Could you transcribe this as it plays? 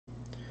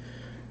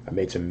I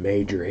made some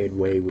major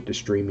headway with the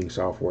streaming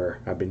software.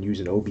 I've been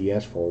using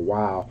OBS for a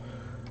while,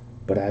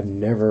 but I've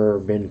never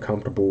been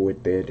comfortable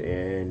with it,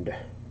 and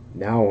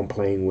now I'm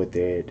playing with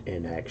it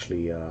and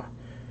actually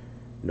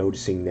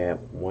noticing that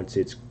once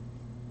it's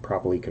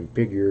properly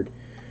configured,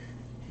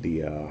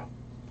 the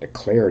the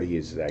clarity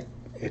is like,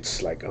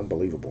 it's like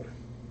unbelievable.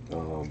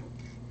 Um,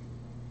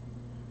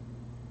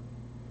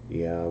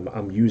 yeah,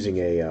 I'm using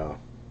a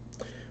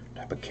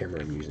type of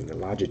camera. I'm using a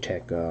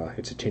Logitech.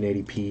 It's a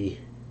 1080p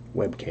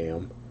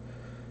webcam.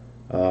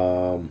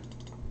 Um,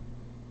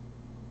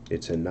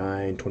 it's a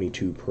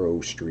 922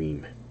 Pro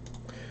Stream,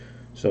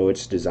 so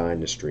it's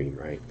designed to stream,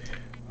 right?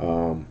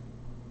 Um,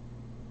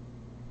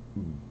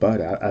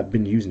 but I've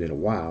been using it a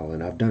while,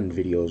 and I've done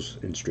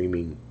videos and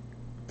streaming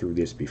through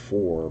this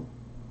before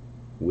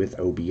with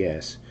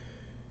OBS,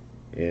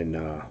 and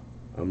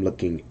I'm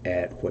looking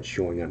at what's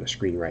showing on the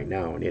screen right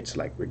now, and it's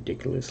like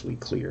ridiculously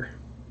clear.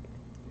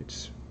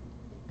 It's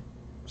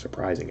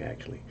surprising,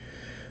 actually.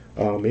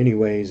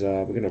 Anyways,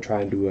 we're gonna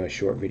try and do a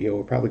short video.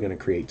 We're probably gonna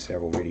create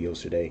several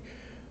videos today.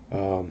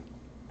 Um,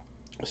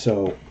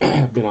 so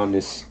I've been on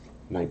this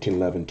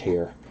 1911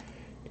 tear,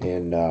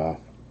 and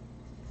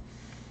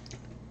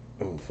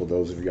for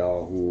those of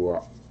y'all who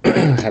are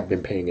have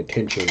been paying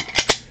attention,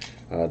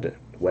 the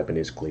weapon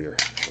is clear.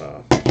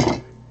 Hold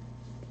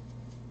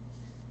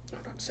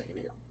on a second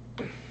here.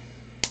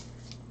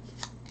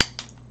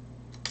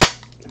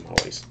 I'm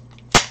always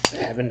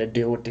having to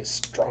deal with this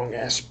strong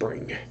ass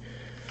spring.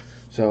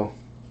 So,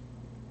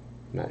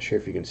 I'm not sure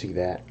if you can see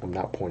that. I'm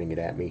not pointing it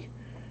at me,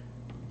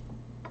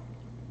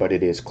 but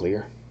it is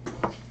clear.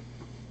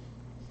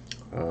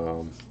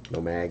 No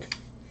mag.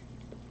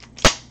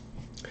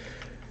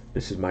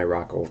 This is my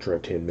Rock Ultra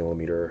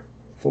 10mm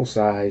full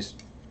size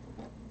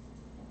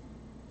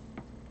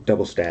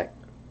double stack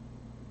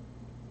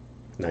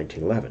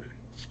 1911.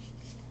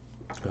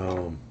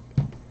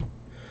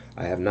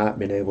 I have not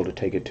been able to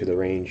take it to the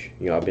range.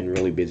 You know, I've been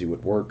really busy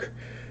with work.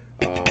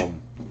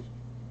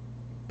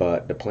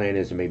 But the plan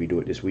is to maybe do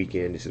it this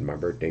weekend. This is my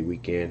birthday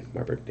weekend.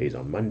 My birthday's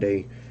on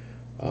Monday.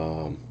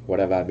 What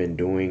have I been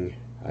doing?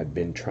 I've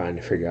been trying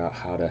to figure out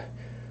how to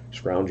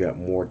scrounge up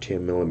more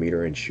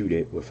 10mm and shoot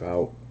it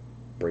without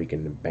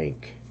breaking the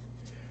bank.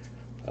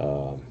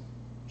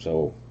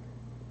 So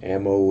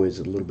ammo is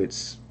a little bit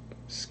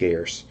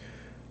scarce,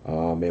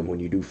 and when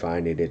you do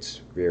find it,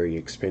 it's very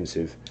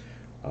expensive.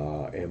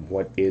 And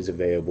what is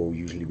available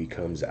usually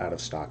becomes out of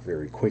stock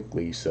very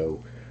quickly.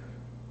 So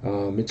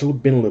it's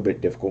been a little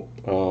bit difficult.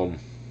 On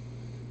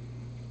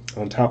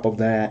top of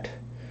that,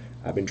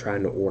 I've been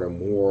trying to order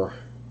more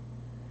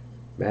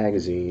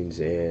magazines,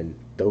 and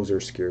those are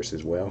scarce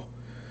as well.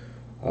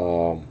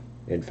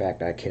 In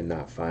fact, I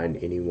cannot find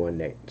anyone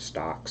that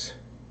stocks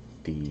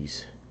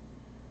these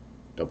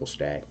double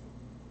stack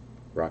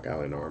Rock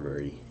Island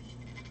Armory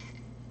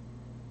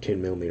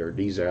 10mm.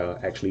 These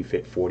actually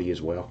fit 40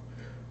 as well.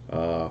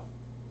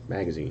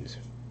 Magazines.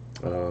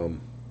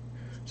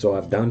 So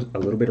I've done a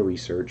little bit of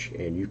research,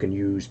 and you can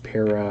use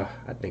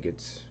I think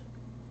it's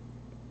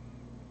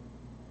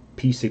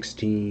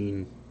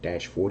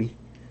P16-40.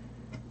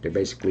 They're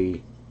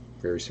basically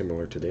very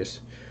similar to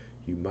this.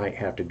 You might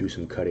have to do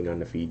some cutting on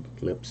the feed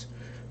lips,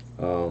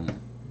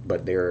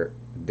 but there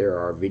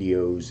are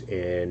videos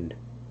and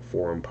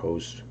forum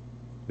posts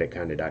that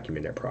kind of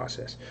document that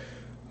process.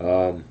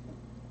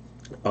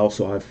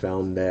 Also, I've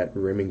found that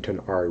Remington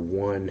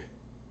R1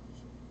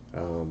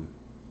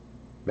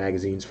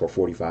 magazines for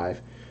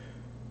 45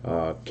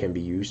 can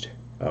be used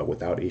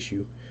without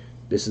issue.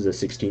 This is a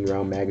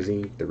 16-round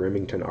magazine. The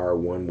Remington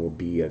R1 will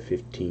be a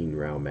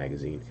 15-round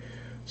magazine.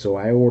 So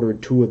I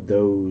ordered 2 of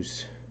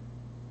those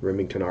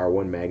Remington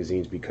R1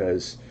 magazines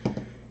because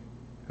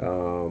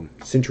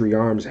Century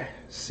Arms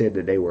said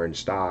that they were in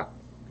stock,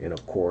 and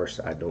of course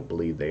I don't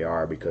believe they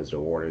are, because the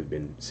order has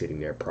been sitting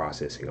there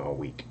processing all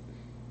week.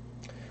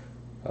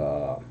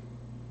 The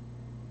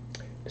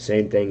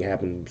same thing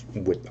happened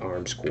with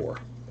Armscore.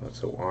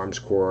 So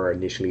Armscore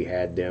initially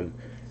had them.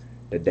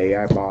 The day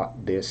I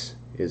bought this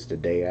is the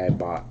day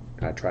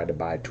I tried to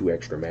buy 2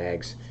 extra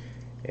mags,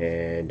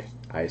 and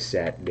I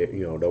sat there,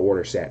 you know, the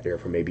order sat there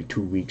for maybe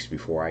 2 weeks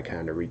before I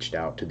kind of reached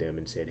out to them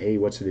and said, hey,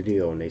 what's the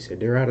deal? And they said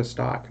they're out of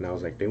stock. And I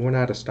was like, they weren't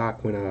out of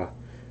stock when I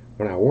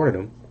ordered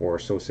them, or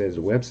so says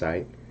the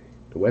website.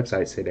 The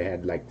website said they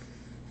had like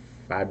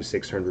 500 to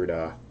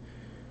 600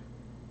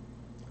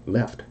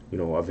 left, you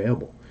know,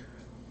 available.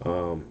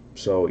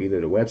 So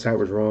either the website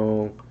was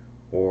wrong,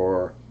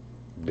 or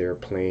they're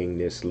playing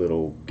this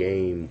little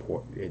game.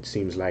 It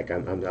seems like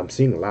I'm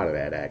seeing a lot of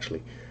that,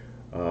 actually.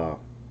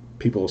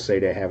 People say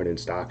they have it in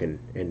stock, and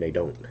they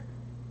don't.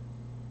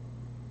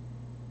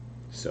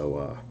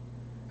 So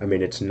I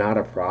mean, it's not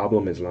a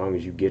problem as long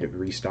as you get it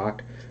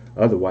restocked.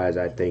 Otherwise,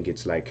 I think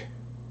it's like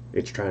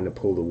it's trying to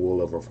pull the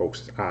wool over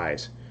folks'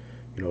 eyes.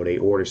 You know, they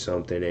order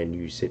something, and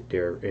you sit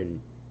there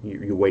and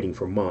you're waiting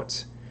for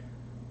months,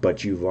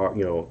 but you've,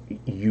 you know,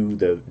 you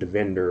the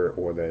vendor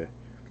or the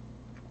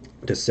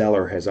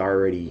seller has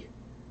already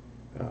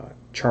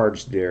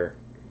charged their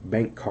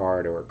bank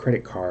card or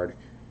credit card,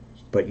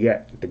 but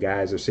yet the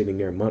guys are sitting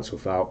there months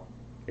without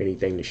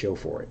anything to show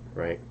for it,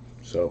 right?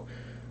 So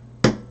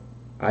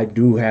I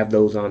do have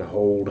those on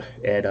hold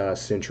at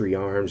Century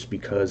Arms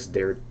because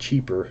they're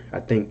cheaper. I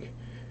think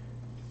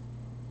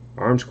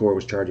Armscore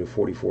was charging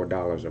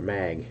 $44 a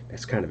mag.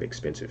 That's kind of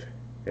expensive.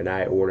 And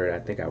I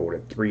think I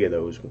ordered 3 of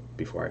those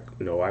before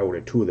I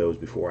ordered 2 of those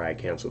before I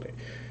canceled it.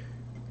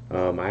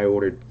 I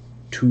ordered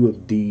 2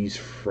 of these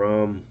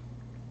from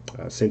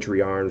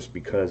Century Arms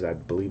because I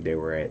believe they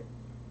were at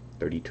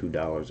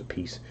 $32 a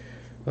piece.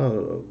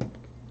 $10,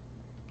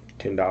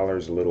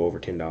 a little over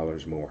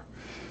 $10 more.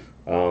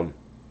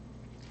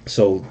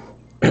 So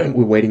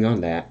we're waiting on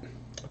that.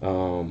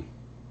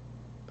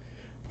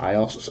 I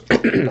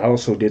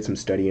also did some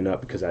studying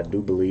up because I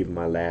do believe in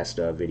my last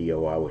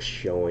video I was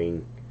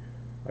showing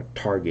a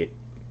target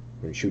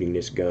when shooting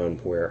this gun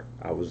where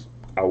I was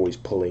always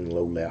pulling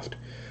low left,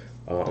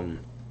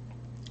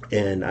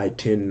 and I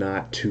tend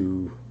not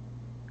to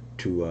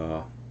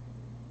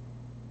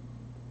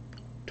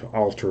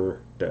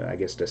alter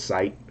the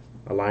sight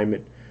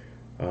alignment,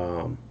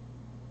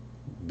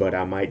 but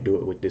I might do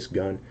it with this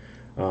gun.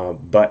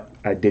 But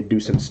I did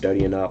do some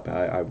studying up.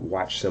 I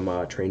watched some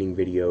training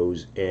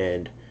videos,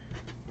 and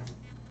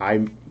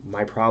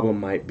my problem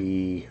might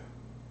be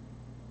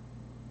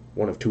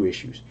one of 2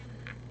 issues.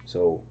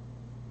 So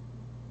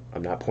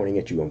I'm not pointing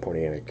at you, I'm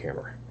pointing at a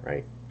camera,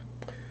 right?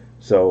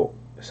 So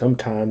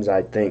sometimes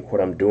I think what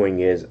I'm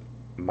doing is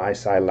my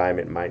sight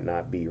alignment might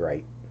not be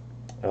right.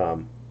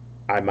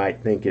 I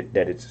might think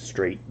that it's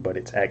straight, but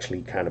it's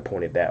actually kind of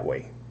pointed that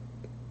way.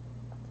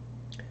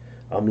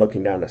 I'm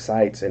looking down the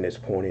sights and it's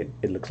pointed,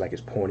 it looks like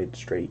it's pointed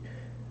straight,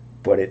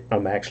 but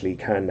I'm actually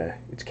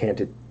it's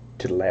canted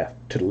to the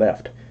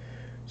left.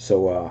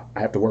 So I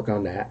have to work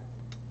on that.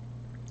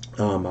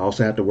 I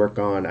also have to work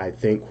on, I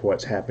think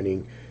what's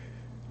happening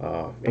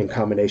in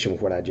combination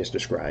with what I just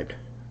described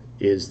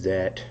is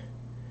that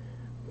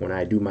when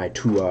I do my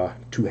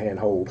two-hand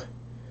hold,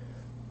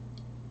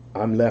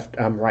 I'm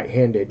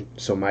right-handed,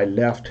 so my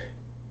left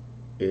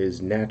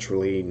is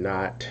naturally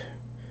not,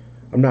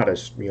 I'm not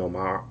as, my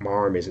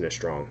arm isn't as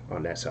strong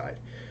on that side.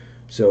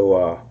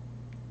 So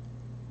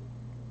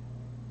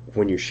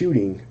when you're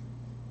shooting,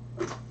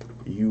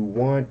 you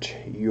want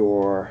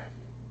your,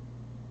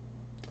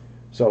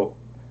 so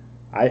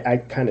I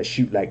kind of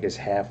shoot like this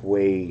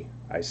halfway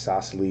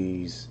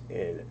isosceles,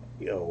 and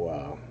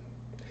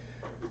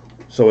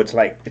so it's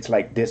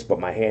like this, but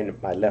my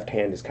left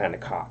hand is kind of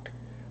cocked.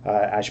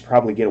 I should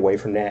probably get away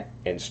from that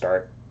and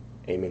start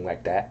aiming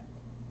like that.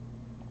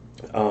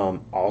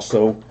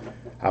 Also,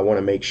 I want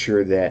to make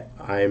sure that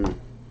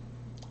I'm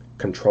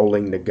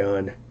controlling the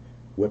gun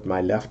with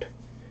my left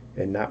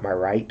and not my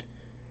right.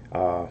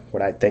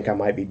 What I think I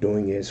might be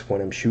doing is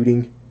when I'm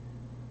shooting,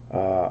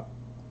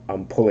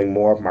 I'm pulling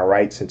more of my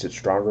right since it's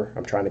stronger.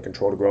 I'm trying to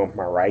control the gun with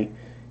my right,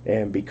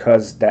 and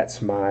because that's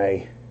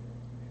the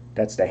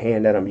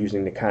hand that I'm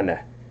using to kind of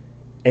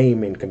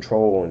aim and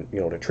control and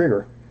the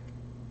trigger,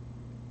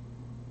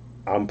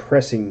 I'm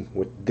pressing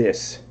with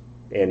this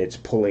and it's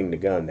pulling the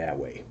gun that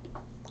way.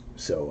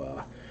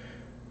 So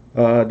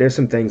there's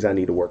some things I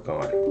need to work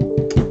on,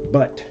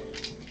 but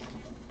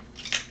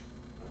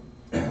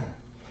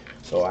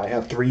so I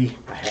have three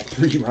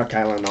Rock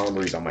Island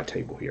Armories on my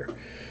table here.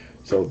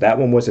 So that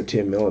one was a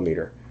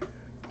 10mm.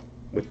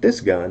 With this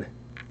gun,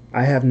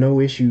 I have no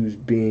issues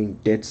being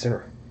dead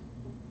center.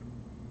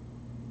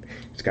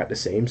 It's got the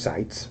same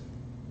sights.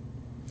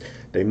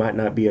 They might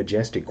not be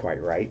adjusted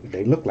quite right.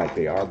 They look like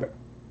they are, but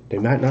they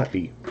might not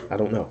be. I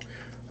don't know.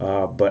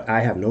 But I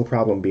have no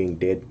problem being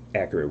dead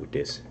accurate with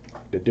this.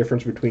 The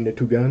difference between the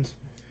two guns,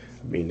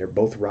 I mean, they're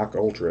both Rock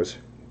Ultras.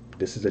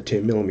 This is a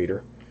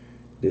 10mm.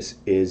 This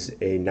is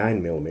a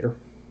 9mm.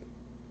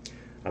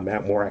 I'm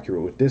more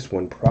accurate with this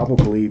one,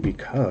 probably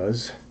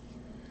because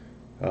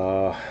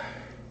I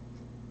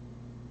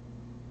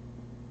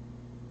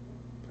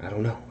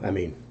don't know. I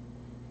mean,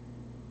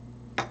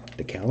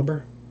 the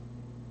caliber?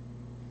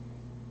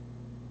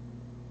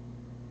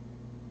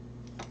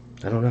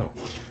 I don't know.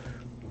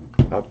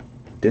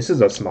 This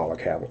is a smaller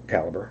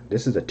caliber.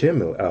 This is a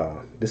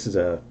 10mm. This is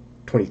a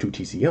 22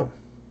 TCM,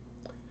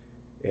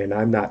 and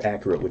I'm not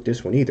accurate with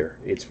this one either.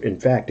 In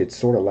fact, it's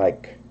sort of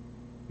like,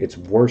 it's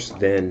worse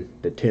than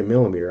the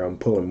 10mm. I'm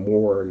pulling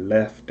more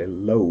left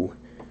and low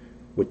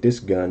with this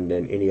gun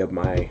than any of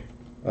my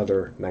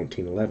other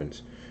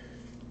 1911s,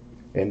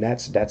 and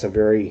that's a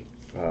very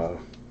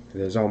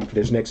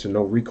there's next to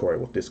no recoil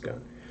with this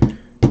gun.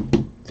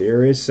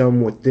 There is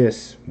some with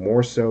this,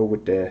 more so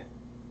with the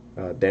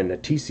than the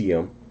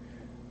TCM,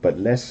 but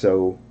less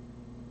so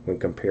when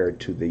compared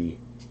to the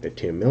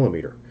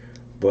 10mm.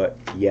 But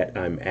yet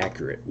I'm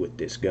accurate with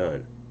this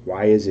gun.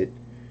 Why is it?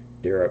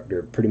 They're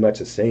pretty much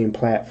the same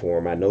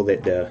platform. I know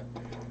that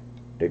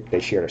they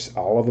share,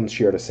 all of them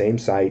share the same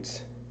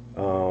sights,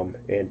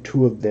 and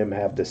 2 of them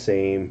have the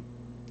same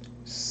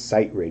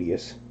sight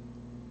radius.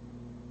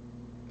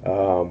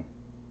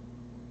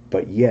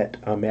 But yet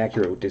I'm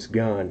accurate with this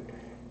gun,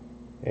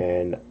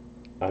 and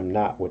I'm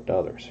not with the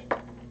others.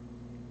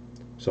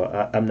 So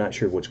I'm not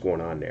sure what's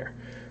going on there.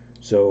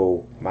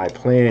 So my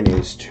plan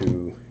is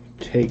to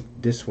take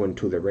this one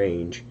to the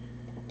range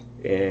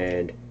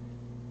and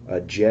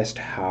adjust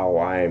how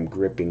I am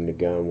gripping the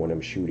gun when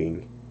I'm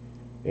shooting,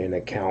 and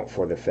account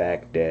for the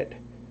fact that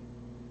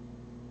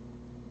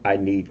I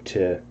need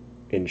to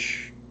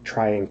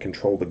try and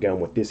control the gun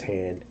with this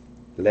hand,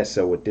 less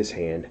so with this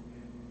hand,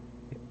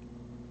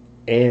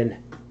 and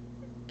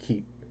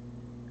keep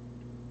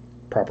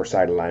proper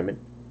sight alignment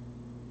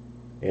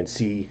and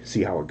see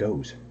how it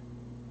goes.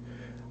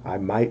 I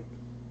might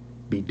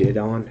be dead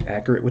on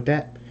accurate with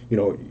that,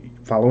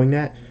 following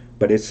that,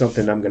 but it's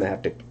something I'm going to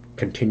have to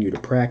continue to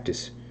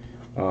practice.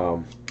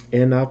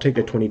 And I'll take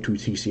the 22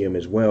 TCM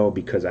as well,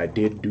 because I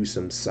did do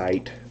some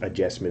sight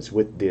adjustments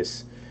with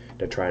this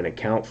to try and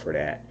account for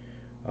that.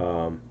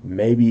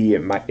 Maybe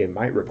it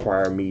might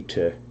require me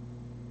to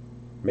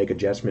make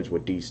adjustments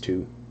with these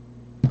two,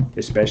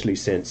 especially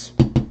since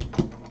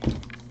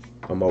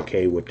I'm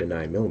okay with the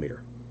 9mm.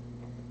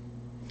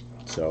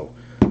 So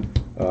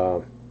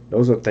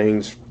those are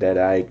things that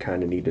I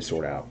kind of need to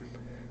sort out.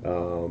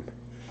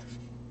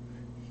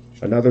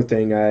 Another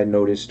thing I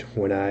noticed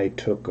when I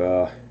took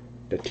the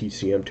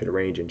TCM to the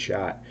range and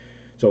shot,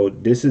 so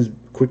this is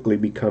quickly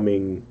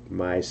becoming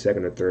my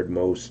second or third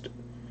most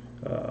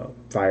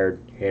fired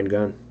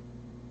handgun.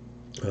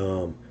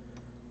 The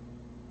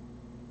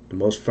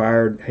most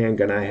fired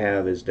handgun I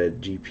have is the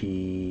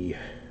GP,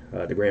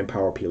 the Grand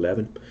Power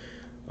P11.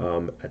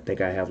 I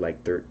think I have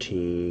like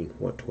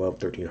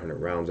 1,300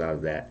 rounds out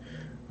of that.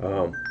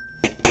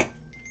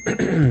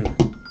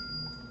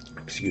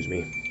 Excuse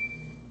me.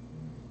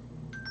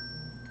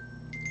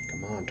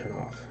 Come on, turn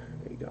off.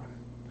 There you go.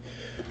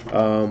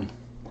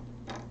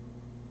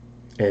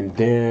 And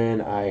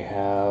then I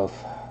have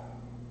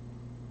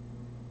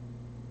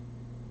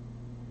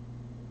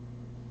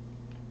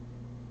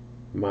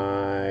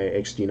my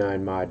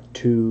XD9 Mod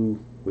 2,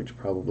 which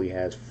probably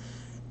has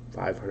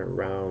 500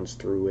 rounds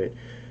through it.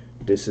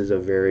 This is a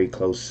very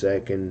close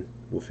second,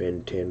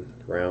 within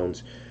 10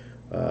 rounds,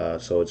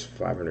 so it's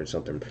 500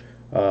 something.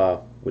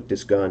 With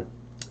this gun,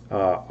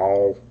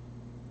 all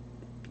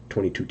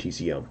 22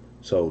 TCM.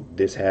 So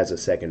this has a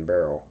second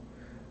barrel.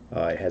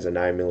 It has a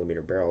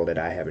 9mm barrel that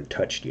I haven't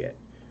touched yet.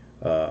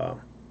 A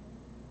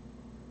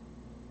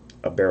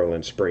barrel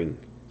and spring.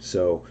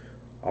 So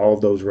all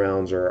of those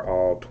rounds are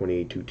all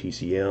 22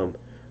 TCM.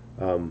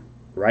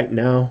 Right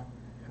now,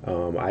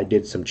 I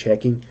did some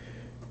checking.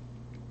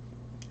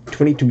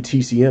 22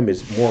 TCM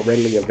is more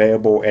readily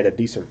available at a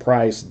decent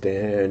price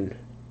than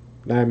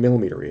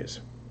 9mm is.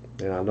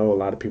 And I know a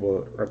lot of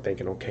people are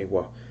thinking, okay,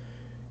 well,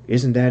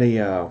 isn't that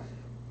a,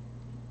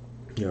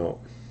 what do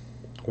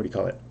you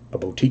call it, a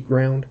boutique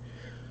round?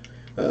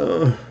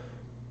 9mm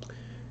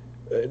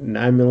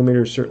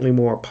is certainly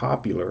more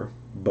popular,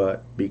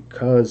 but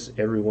because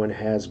everyone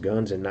has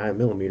guns in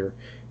 9mm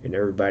and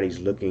everybody's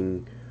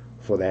looking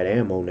for that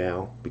ammo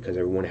now because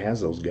everyone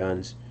has those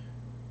guns,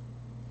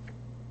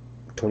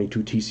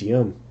 22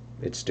 TCM,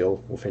 it's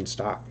still within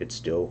stock. It's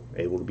still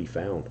able to be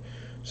found.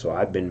 So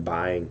I've been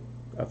buying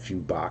a few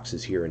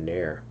boxes here and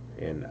there,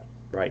 and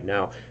right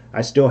now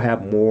I still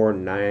have more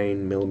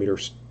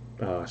 9mm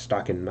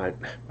stock in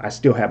I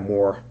still have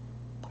more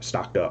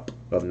stocked up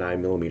of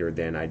 9mm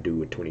than I do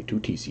with 22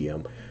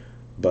 TCM,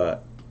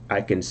 but I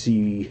can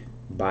see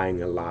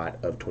buying a lot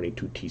of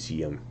 22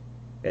 TCM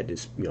at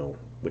this,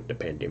 with the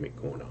pandemic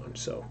going on.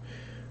 So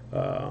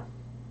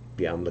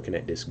yeah, I'm looking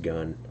at this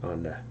gun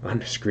on the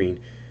screen.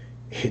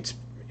 It's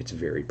a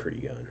very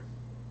pretty gun.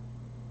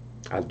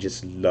 I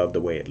just love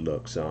the way it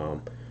looks.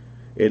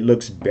 It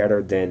looks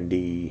better than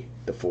the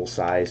full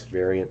size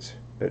variants.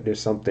 There's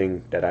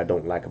something that I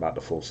don't like about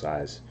the full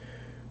size.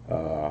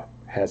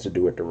 Has to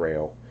do with the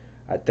rail.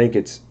 I think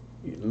it's,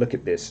 look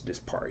at this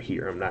part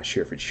here. I'm not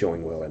sure if it's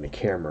showing well in the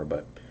camera,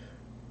 but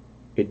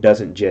it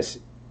doesn't just,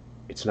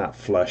 it's not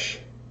flush.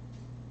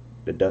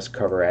 The dust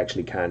cover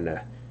actually kind of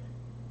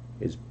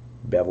is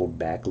beveled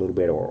back a little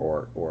bit,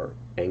 or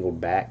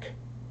angled back.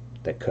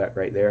 That cut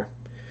right there,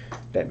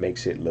 that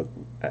makes it look,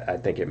 I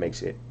think it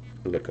makes it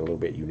look a little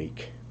bit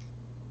unique.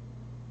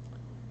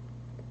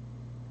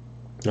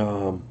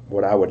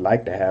 What I would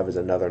like to have is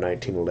another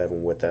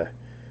 1911 with a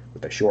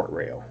short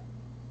rail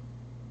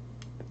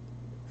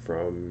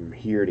from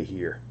here to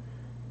here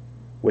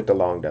with the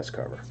long dust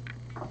cover.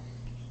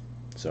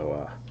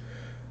 So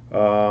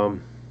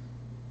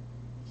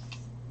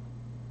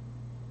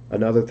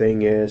another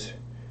thing is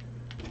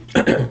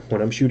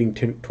when I'm shooting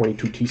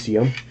 22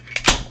 TCM,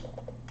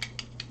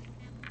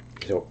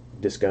 so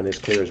this gun is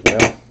clear as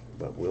well,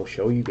 but we'll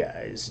show you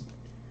guys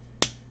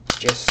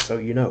just so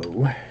you know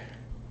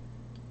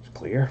it's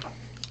clear.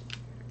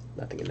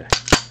 Nothing in there.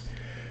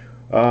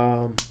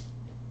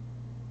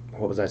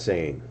 What was I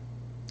saying?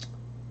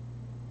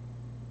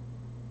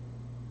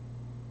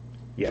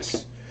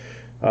 Yes,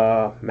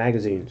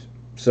 magazines.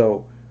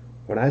 So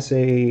when I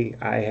say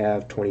I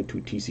have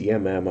 22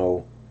 TCM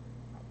ammo,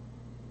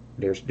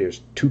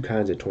 there's two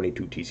kinds of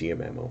 22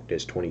 TCM ammo.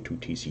 There's 22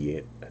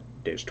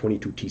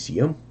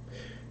 TCM,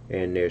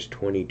 and there's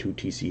 22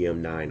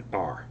 TCM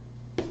 9R.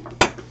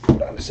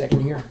 Hold on a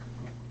second here.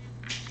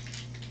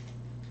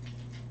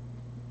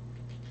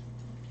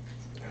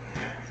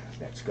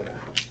 That's it's gonna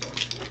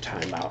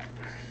time out.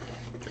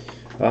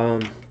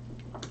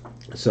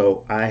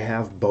 So I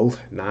have both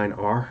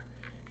 9R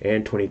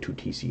and 22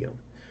 TCM.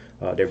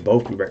 They're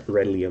both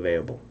readily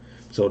available.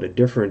 So the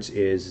difference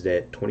is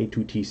that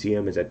 22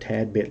 TCM is a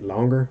tad bit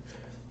longer,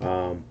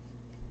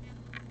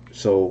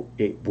 so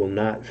it will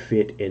not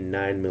fit in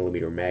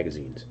 9mm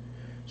magazines.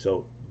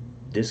 So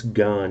this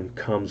gun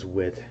comes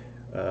with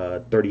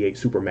a 38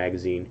 Super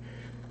magazine,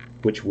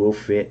 which will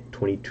fit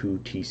 22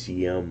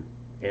 TCM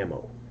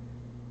ammo.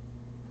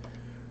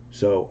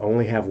 So I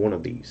only have one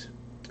of these,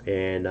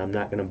 and I'm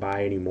not going to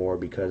buy any more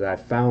because I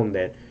found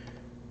that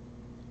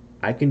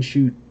I can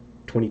shoot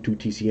 22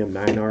 TCM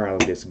 9R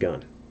out of this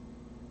gun.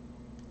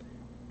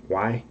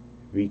 Why?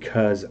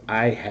 Because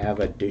I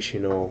have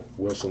additional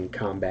Wilson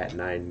Combat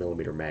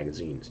 9mm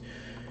magazines.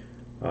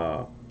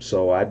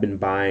 So I've been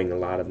buying a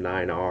lot of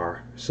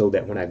 9R so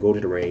that when I go to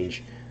the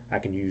range, I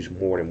can use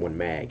more than one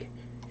mag.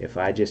 If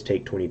I just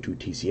take 22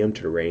 TCM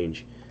to the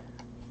range,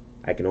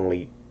 I can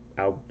only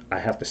I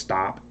have to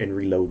stop and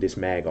reload this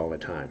mag all the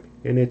time,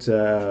 and it's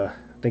I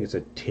think it's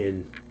a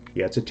 10,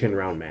 yeah, it's a 10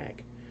 round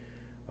mag.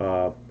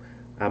 I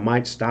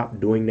might stop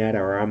doing that,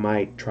 or I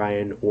might try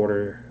and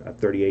order a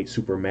 38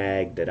 Super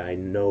mag that I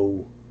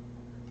know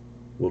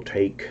will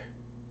take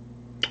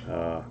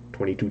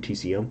 22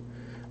 TCM,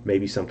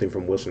 maybe something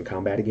from Wilson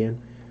Combat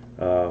again,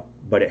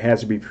 but it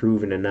has to be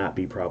proven to not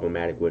be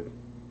problematic with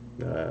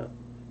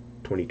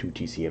 22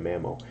 TCM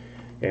ammo.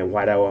 And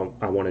why do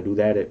I want to do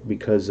that?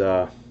 Because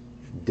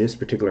this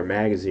particular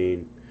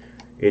magazine,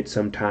 it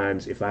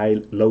sometimes, if I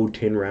load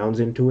 10 rounds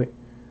into it,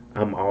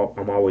 I'm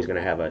always going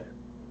to have a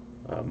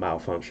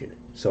malfunction.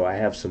 So I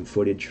have some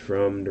footage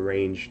from the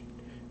range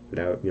that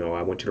I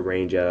went to the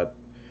range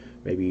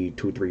maybe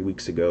 2 or 3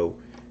 weeks ago,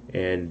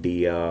 and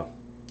the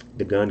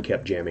gun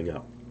kept jamming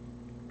up,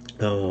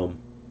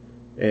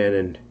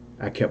 and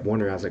I kept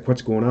wondering. I was like,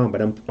 what's going on?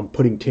 But I'm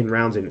putting 10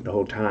 rounds in it the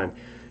whole time,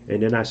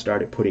 and then I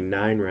started putting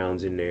 9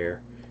 rounds in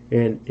there,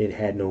 and it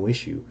had no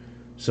issue.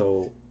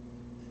 So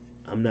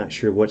I'm not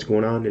sure what's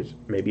going on. It's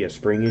maybe a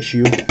spring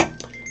issue.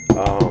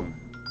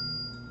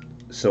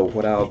 So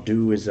what I'll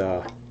do is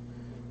I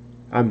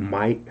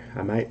might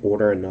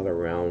order another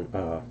round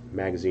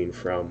magazine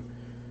from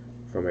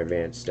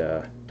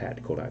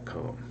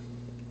AdvancedTactical.com,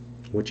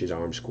 which is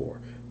ArmScore,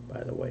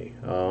 by the way,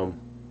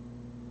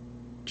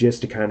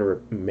 just to kind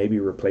of maybe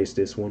replace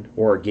this one.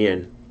 Or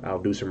again,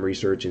 I'll do some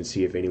research and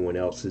see if anyone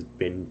else has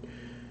been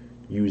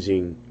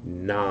using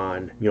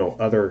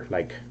other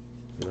like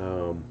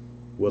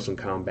Wilson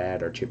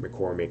Combat or Chip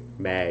McCormick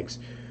mags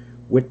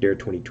with their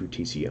 22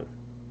 TCM.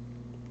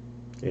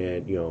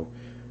 And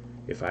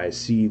if I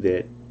see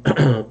that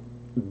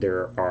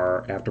there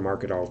are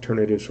aftermarket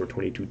alternatives for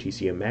 22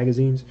 TCM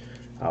magazines,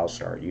 I'll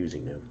start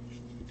using them.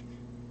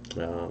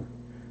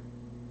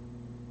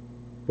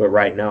 But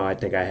right now, I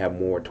think I have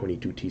more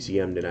 22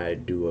 TCM than I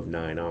do of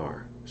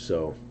 9R.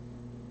 So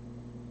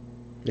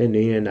in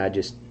the end, I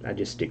just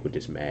stick with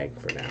this mag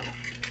for now.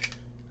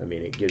 I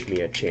mean, it gives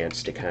me a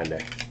chance to kind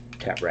of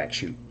tap rack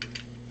shoot.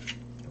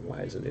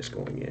 Why isn't this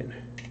going in?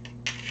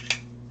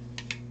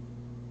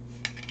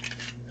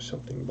 There's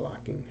something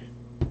blocking.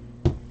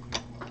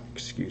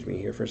 Excuse me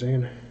here for a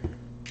second.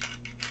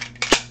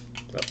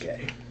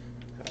 Okay.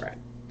 All right.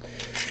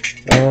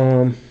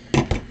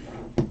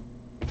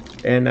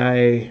 And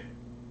I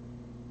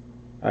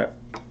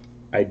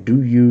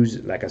do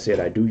use, like I said,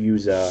 I do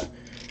use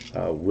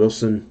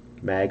Wilson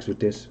mags with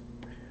this,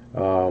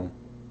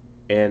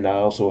 and I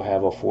also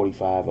have a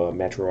 45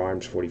 Metro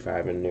Arms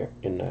 45 in there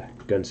in the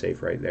gun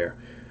safe right there,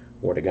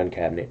 or the gun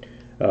cabinet.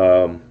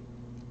 That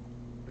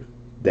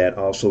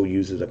also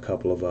uses a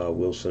couple of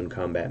Wilson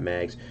Combat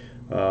mags.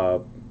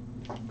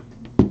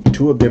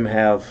 Two of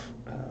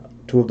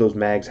those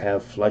mags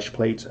have flush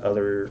plates.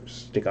 Others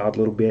stick out a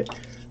little bit.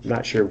 I'm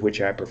not sure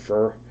which I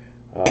prefer,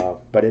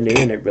 but in the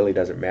end, it really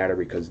doesn't matter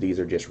because these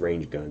are just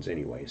range guns,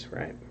 anyways,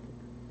 right?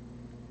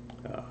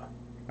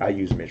 I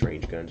use them as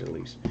range guns at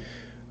least.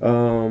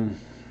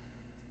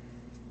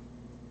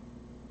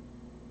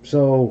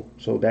 So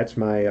that's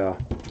my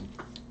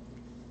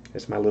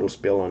little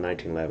spill on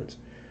 1911s.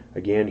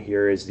 Again,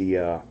 here is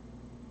the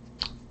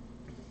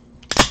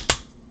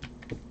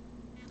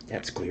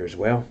that's clear as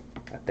well.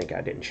 I think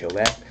I didn't show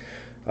that.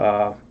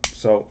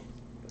 So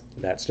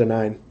that's the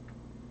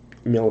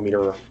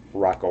 9mm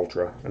Rock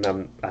Ultra,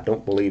 and I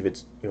don't believe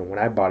it's, when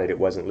I bought it, it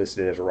wasn't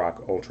listed as a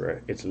Rock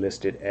Ultra. It's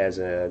listed as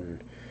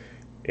an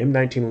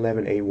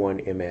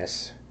M1911A1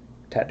 MS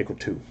Tactical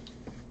 2.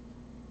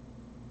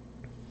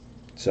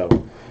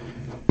 So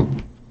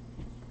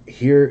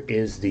here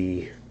is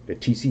the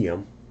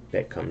TCM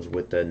that comes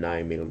with the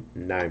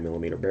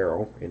 9mm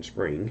barrel and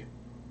spring.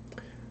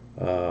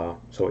 So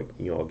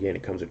again,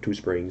 it comes with 2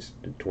 springs,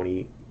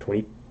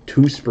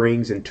 22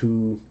 springs and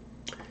two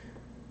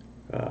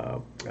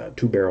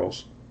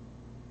barrels.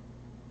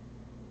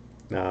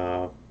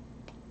 The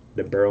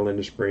barrel and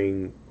the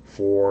spring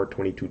for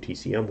 22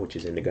 TCM, which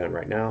is in the gun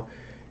right now,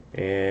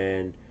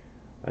 and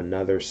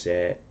another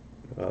set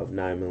of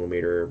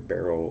 9mm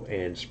barrel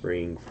and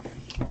spring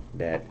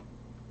that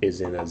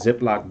is in a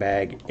Ziploc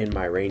bag in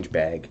my range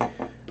bag.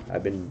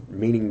 I've been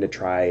meaning to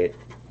try it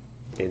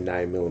in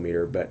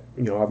 9mm, but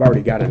you know, I've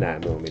already got a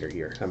 9mm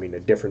here. I mean, the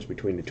difference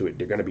between the two,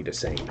 they're going to be the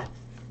same.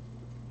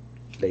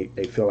 They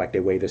feel like they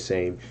weigh the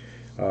same.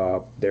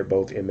 They're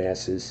both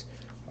MSs.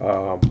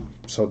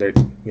 So they're,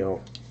 you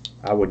know,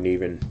 I wouldn't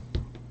even,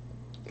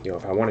 you know,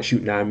 if I want to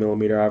shoot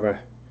 9mm out of a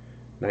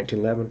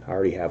 1911, I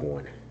already have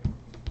one.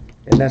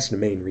 And that's the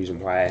main reason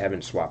why I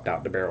haven't swapped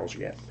out the barrels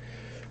yet.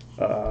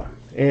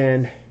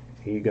 And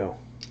here you go,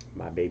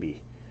 my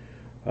baby.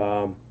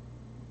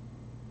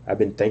 I've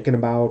been thinking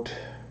about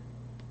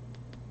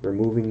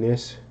removing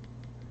this.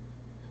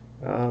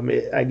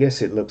 I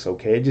guess it looks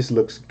okay. It just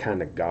looks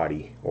kind of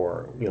gaudy,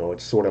 or you know,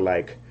 it's sort of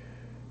like,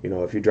 you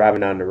know, if you're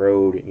driving down the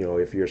road, you know,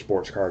 if you're a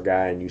sports car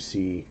guy and you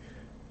see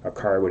a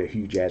car with a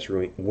huge ass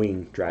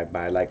wing drive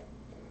by, like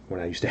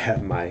when I used to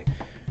have my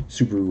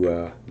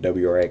Subaru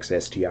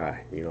WRX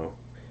STI, you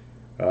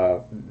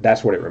know,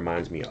 that's what it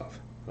reminds me of.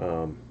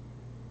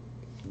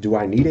 Do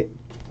I need it?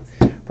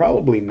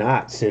 Probably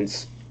not,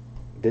 since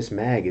this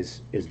mag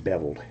is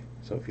beveled.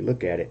 So if you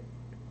look at it,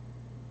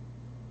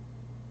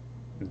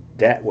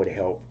 that would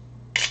help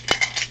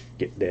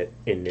get that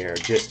in there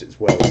just as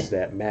well as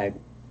that mag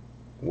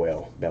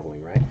well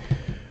beveling, right?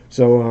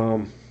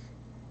 So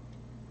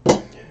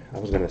I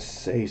was gonna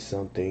say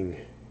something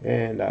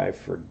and I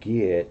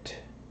forget,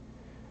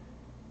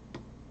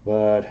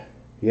 but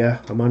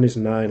yeah, I'm on this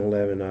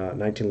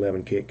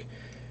 1911 kick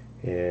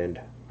and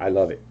I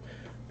love it.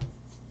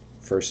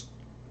 This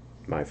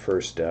is my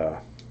first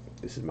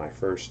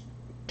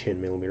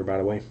 10mm, by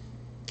the way.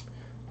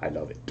 I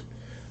love it.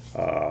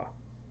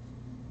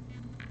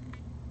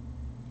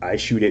 I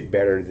shoot it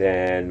better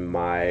than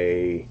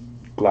my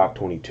Glock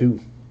 22.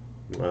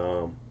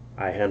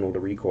 I handle the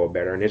recoil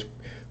better, and it's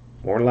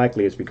more than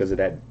likely it's because of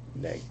that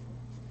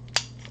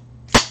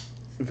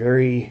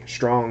very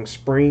strong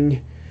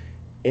spring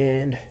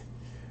and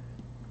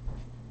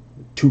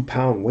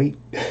 2-pound weight.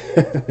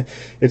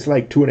 It's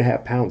like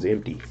 2.5 pounds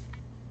empty.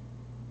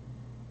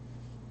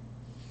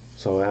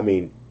 So I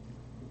mean,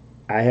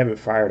 I haven't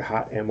fired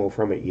hot ammo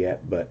from it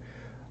yet, but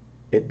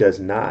it does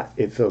not.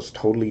 It feels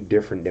totally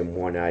different than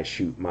when I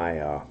shoot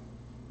my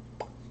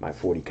my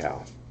 40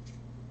 cal.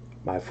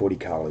 My 40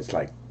 cal is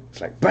like,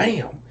 it's like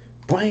bam,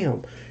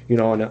 bam. You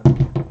know, and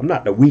I'm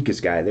not the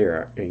weakest guy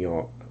there. You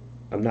know,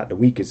 I'm not the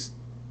weakest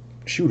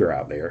shooter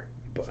out there.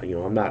 But you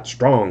know, I'm not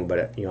strong,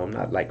 but you know, I'm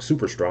not like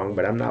super strong,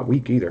 but I'm not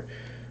weak either.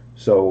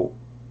 So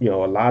you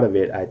know, a lot of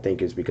it I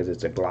think is because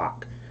it's a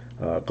Glock.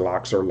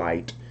 Glocks are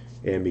light,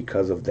 and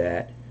because of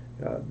that,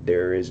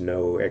 there is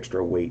no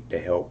extra weight to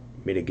help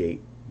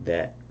mitigate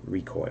that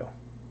recoil.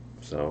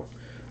 So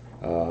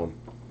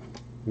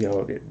you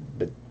know,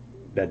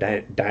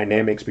 the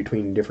dynamics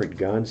between different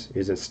guns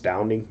is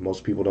astounding.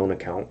 Most people don't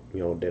account,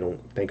 you know, they don't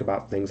think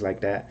about things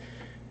like that,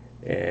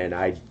 and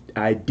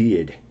I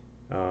did.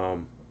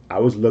 I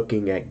was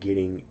looking at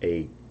getting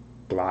a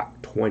Glock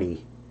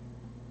 20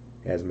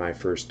 as my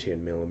first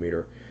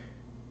 10mm,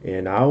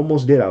 and I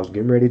almost did. I was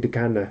getting ready to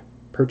kind of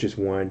purchase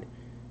one,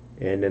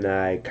 and then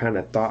I kind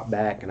of thought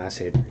back and I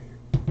said,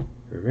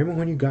 remember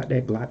when you got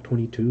that Glock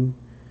 22?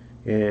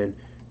 And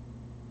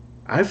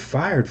I've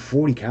fired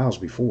 40 cals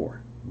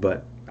before,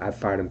 but I've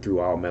fired them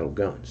through all metal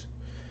guns.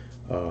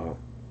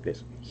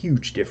 There's a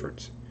huge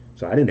difference.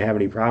 So I didn't have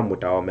any problem with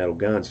the all metal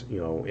guns, you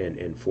know,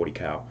 in 40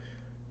 cal.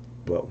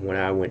 But when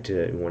I went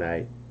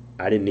to,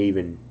 I didn't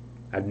even,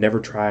 I've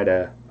never tried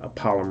a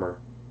polymer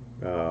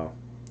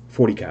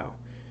 40 cal.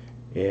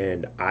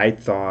 And I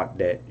thought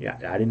that,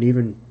 I didn't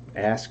even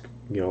ask,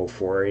 you know,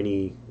 for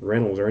any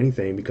rentals or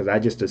anything, because I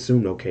just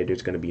assumed, okay,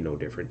 there's going to be no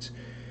difference.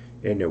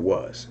 And there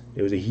was.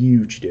 It was a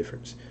huge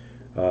difference.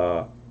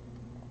 And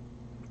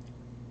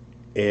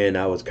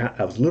I was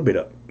a little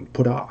bit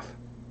put off.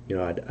 You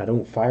know, I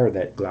don't fire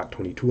that Glock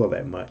 22 all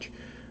that much,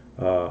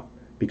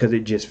 because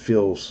it just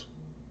feels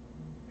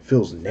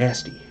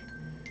nasty.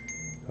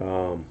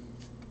 You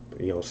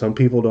know, some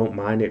people don't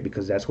mind it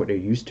because that's what they're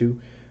used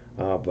to.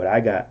 But I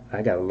got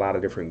a lot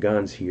of different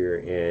guns here,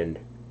 and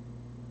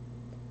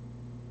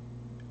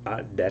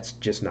that's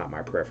just not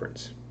my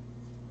preference.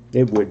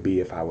 It would be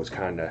if I was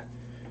kind of,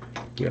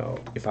 you know,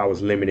 if I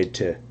was limited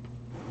to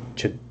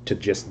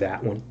just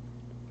that one,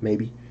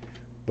 maybe.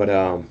 But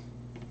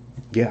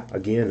yeah,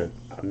 again,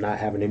 I'm not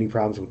having any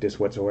problems with this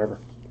whatsoever.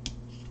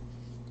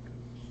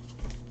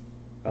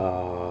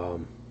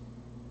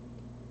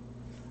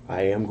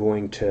 I am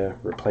going to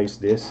replace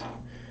this,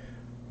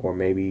 or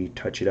maybe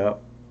touch it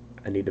up.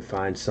 I need to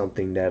find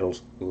something that'll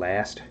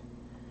last.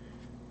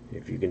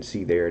 If you can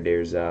see there,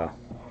 there's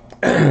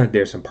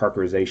there's some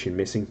parkerization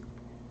missing.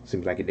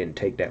 Seems like it didn't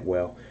take that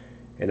well.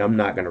 And I'm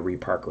not going to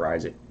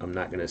reparkerize it. I'm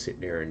not going to sit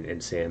there and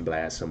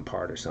sandblast some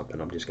part or something.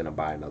 I'm just going to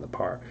buy another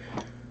part.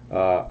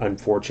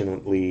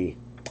 Unfortunately,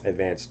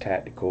 Advanced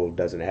Tactical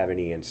doesn't have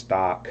any in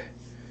stock.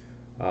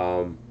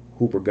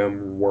 Hooper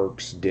Gun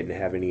Works didn't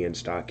have any in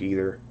stock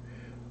either.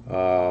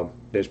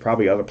 There's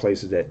probably other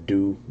places that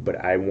do, but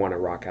I want a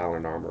Rock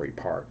Island Armory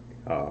part.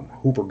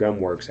 Hooper Gun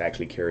Works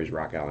actually carries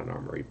Rock Island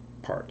Armory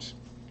parts.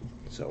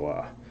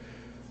 So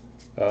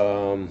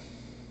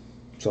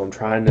So I'm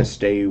trying to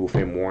stay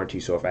within warranty.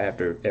 So if I have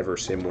to ever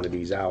send one of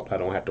these out, I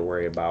don't have to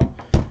worry about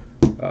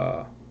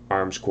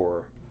Arms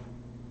Corps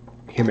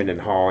hemming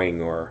and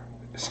hawing or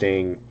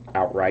staying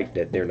outright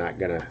that they're not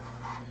gonna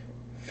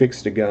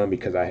fix the gun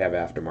because I have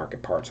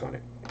aftermarket parts on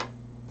it.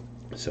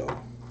 So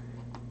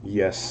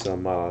yes,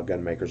 some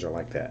gun makers are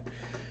like that.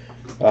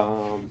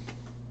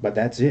 But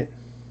that's it.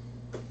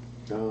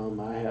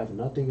 I have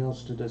nothing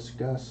else to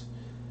discuss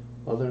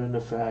other than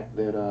the fact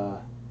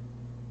that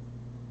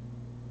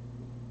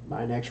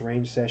my next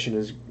range session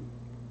is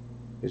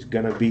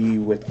gonna be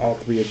with all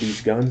three of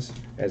these guns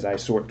as I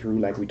sort through,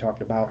 like we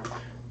talked about,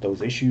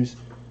 those issues.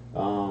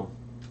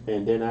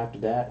 And then after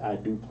that, I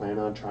do plan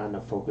on trying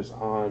to focus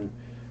on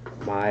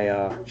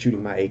my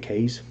shooting my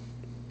AKs.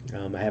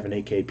 I have an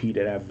AKP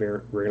that I've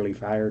very rarely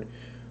fired.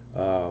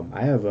 I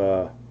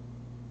have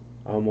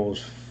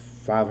almost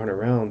 500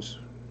 rounds.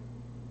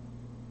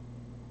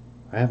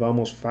 I have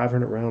almost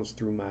 500 rounds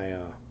through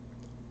my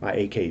my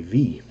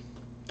AKV.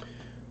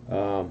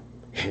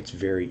 It's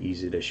very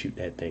easy to shoot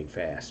that thing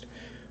fast,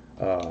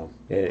 and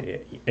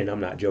I'm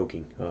not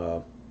joking.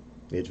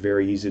 It's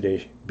very easy to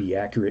be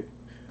accurate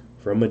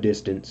from a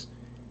distance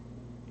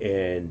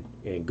and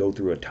go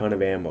through a ton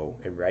of ammo.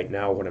 And right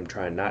now, what I'm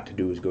trying not to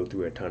do is go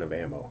through a ton of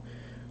ammo.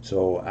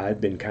 So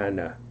I've been kind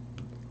of,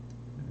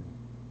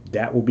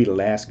 that will be the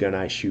last gun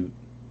I shoot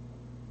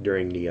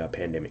during the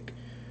pandemic,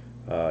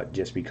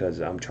 just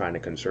because I'm trying to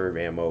conserve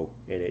ammo,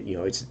 and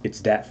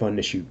it's that fun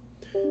to shoot.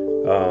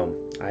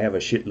 I have a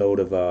shitload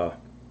of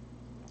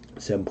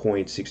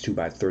 7.62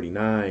 by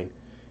 39,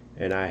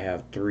 and I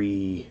have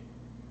two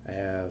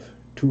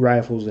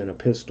rifles and a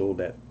pistol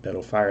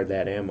that'll fire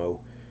that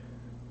ammo.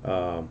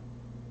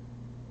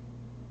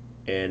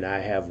 And I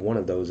have one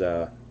of those,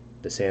 the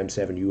Sam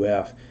 7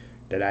 UF,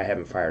 that I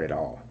haven't fired at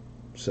all.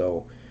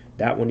 So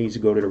that one needs to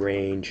go to the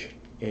range,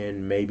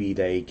 and maybe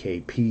the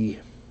AKP.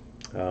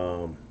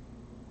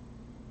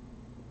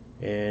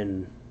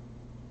 And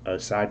a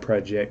side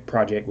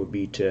project would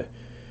be to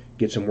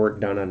get some work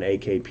done on the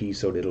AKP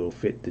so that it'll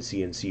fit the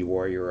CNC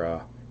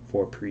Warrior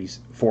four-piece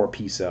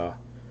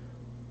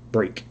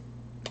break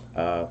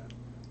that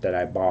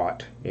I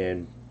bought,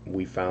 and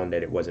we found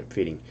that it wasn't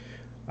fitting.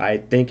 I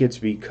think it's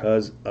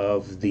because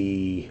of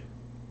the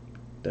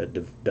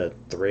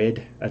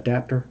thread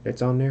adapter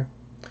that's on there.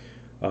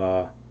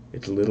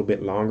 It's a little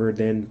bit longer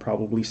than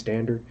probably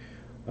standard.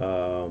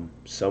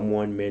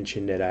 Someone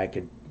mentioned that I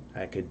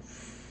could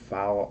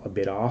file a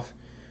bit off.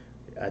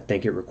 I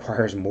think it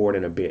requires more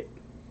than a bit,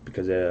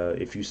 because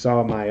if you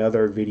saw my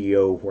other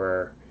video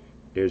where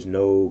there's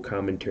no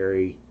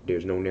commentary,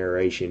 there's no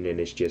narration, and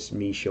it's just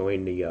me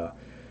showing the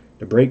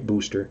brake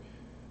booster,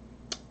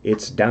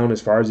 it's down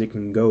as far as it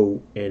can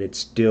go, and it's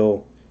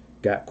still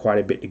got quite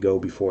a bit to go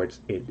before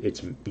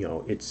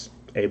it's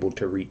able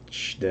to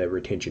reach the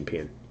retention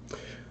pin.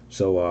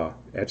 So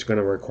that's going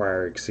to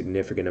require a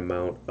significant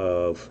amount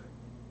of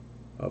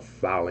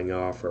filing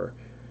off,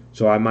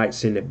 so I might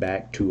send it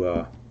back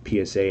to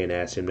PSA and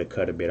ask him to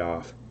cut a bit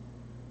off,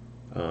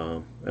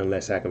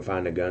 unless I can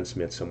find a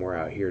gunsmith somewhere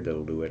out here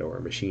that'll do it, or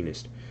a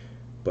machinist.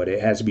 But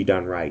it has to be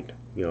done right.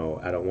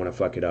 I don't want to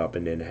fuck it up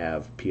and then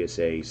have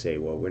PSA say,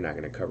 well, we're not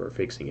going to cover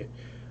fixing it.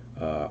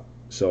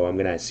 So I'm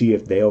going to see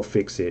if they'll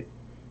fix it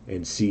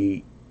and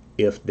see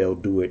if they'll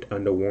do it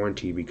under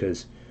warranty,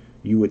 because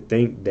you would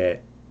think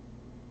that,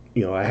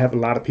 I have a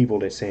lot of people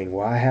that's saying,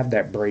 well, I have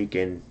that brake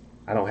and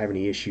I don't have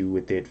any issue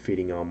with it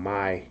fitting on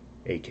my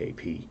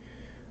AKP.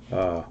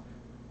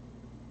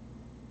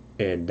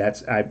 And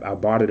that's, I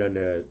bought it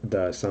under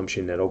the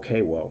assumption that,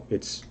 okay, well,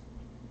 it's,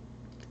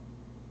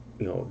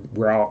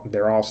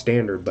 they're all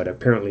standard, but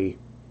apparently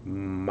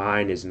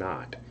mine is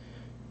not.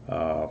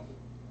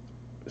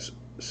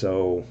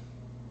 So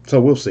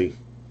we'll see,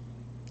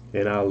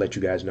 and I'll let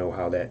you guys know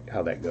how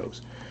that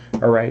goes.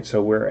 All right,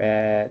 so we're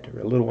at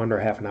a little under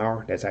half an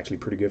hour. That's actually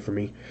pretty good for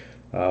me.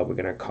 We're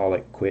gonna call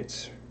it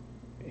quits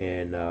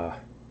and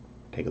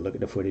take a look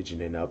at the footage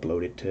and then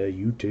upload it to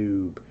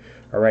YouTube.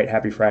 All right,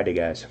 happy Friday,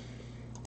 guys.